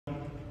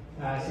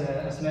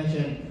As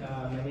mentioned,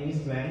 my name is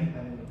Glenn.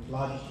 I'm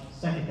Lodge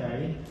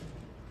Secretary.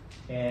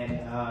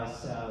 And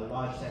as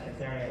Lodge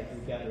Secretary, I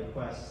do get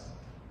requests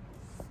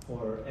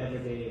for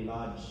everyday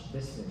Lodge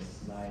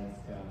business, like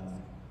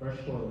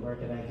Worshipful, where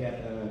can I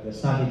get the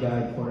study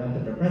guide for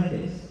Entered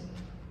Apprentice?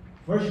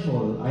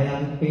 Worshipful, I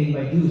haven't paid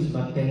my dues,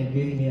 but can you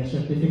give me a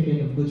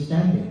certificate of good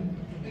standing?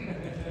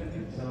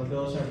 So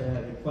those are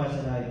the requests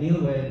that I deal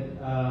with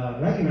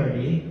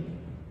regularly.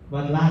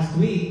 But last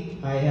week,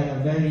 I had a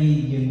very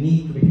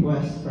unique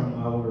request from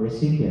our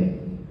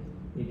recipient.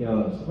 He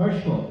goes,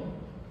 Worshipful,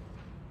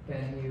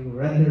 can you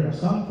render a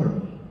song for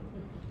me?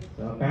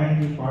 So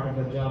apparently part of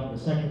the job of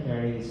the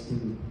secretary is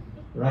to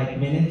write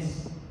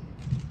minutes,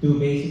 do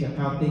basic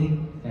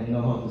accounting, and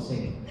know how to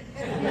sing.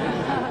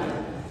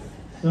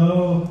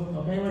 So,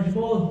 okay,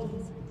 Worshipful,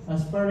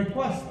 as per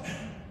request,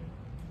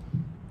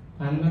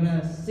 I'm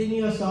gonna sing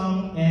you a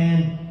song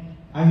and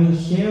I will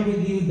share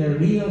with you the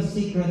real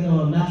secret of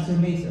a Master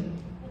Mason.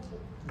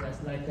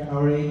 Just like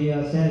our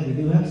AGL said, we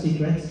do have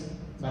secrets,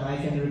 but I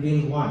can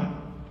reveal one.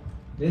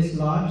 This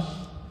lodge,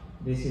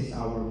 this is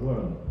our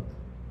world.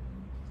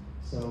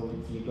 So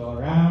if you go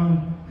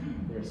around,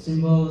 there are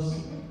symbols.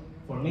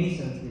 For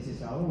Masons, this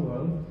is our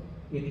world.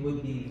 It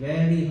would be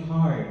very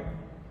hard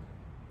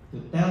to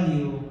tell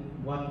you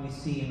what we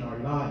see in our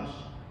lodge,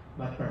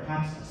 but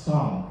perhaps a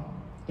song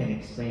can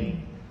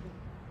explain.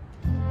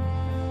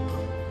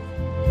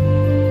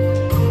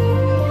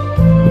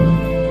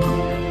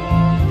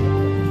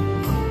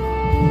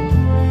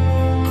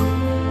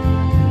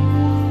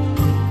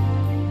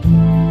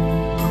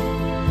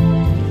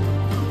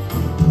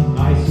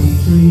 I see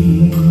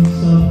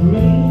trees of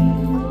green,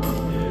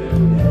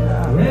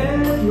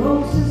 red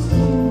roses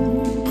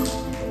too.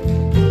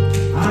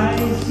 I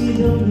see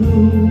the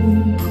blue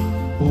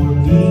for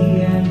me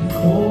and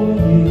for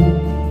you,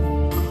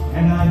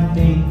 and I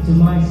think to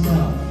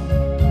myself,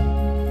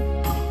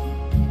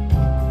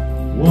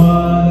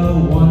 what a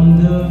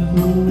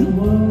wonderful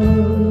world.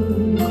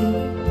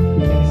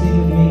 You can sing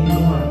with me if you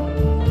want.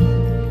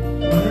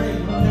 Alright,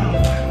 come down.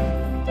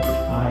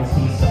 I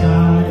see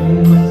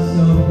skies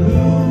so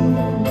blue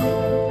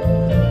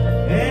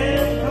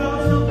and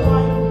clouds of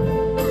white,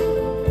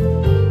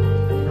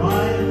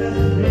 bright as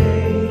the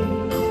day,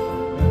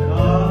 the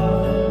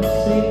dark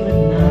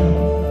sacred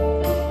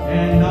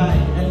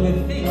night, and we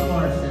think to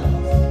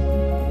ourselves,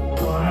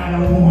 what a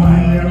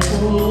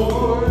wonderful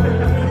world.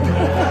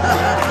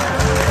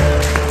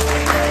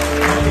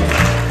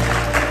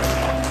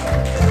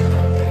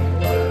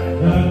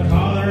 The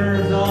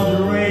colors of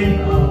the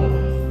rainbow,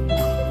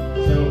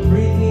 so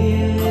pretty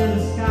in the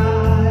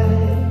sky,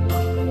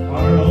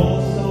 are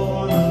also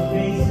on the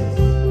faces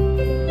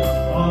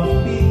of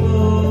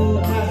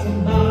people passing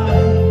by.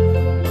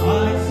 I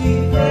see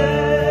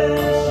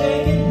friends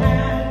shaking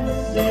hands,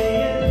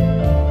 saying,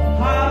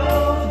 how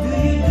do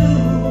you do?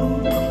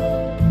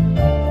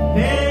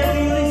 They're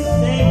really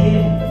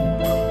saying,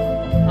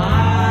 I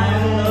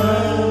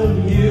love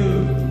you.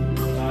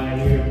 I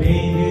hear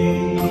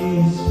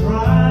babies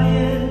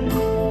crying,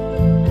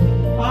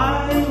 I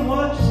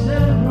watch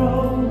them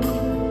grow.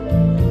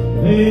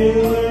 They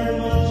learn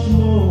much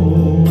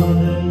more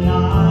than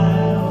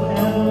I'll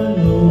ever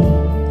know.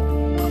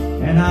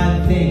 And I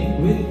think,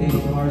 we think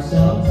to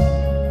ourselves,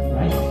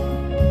 right?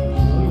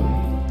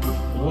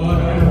 What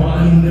a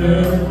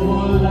wonderful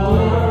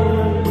world.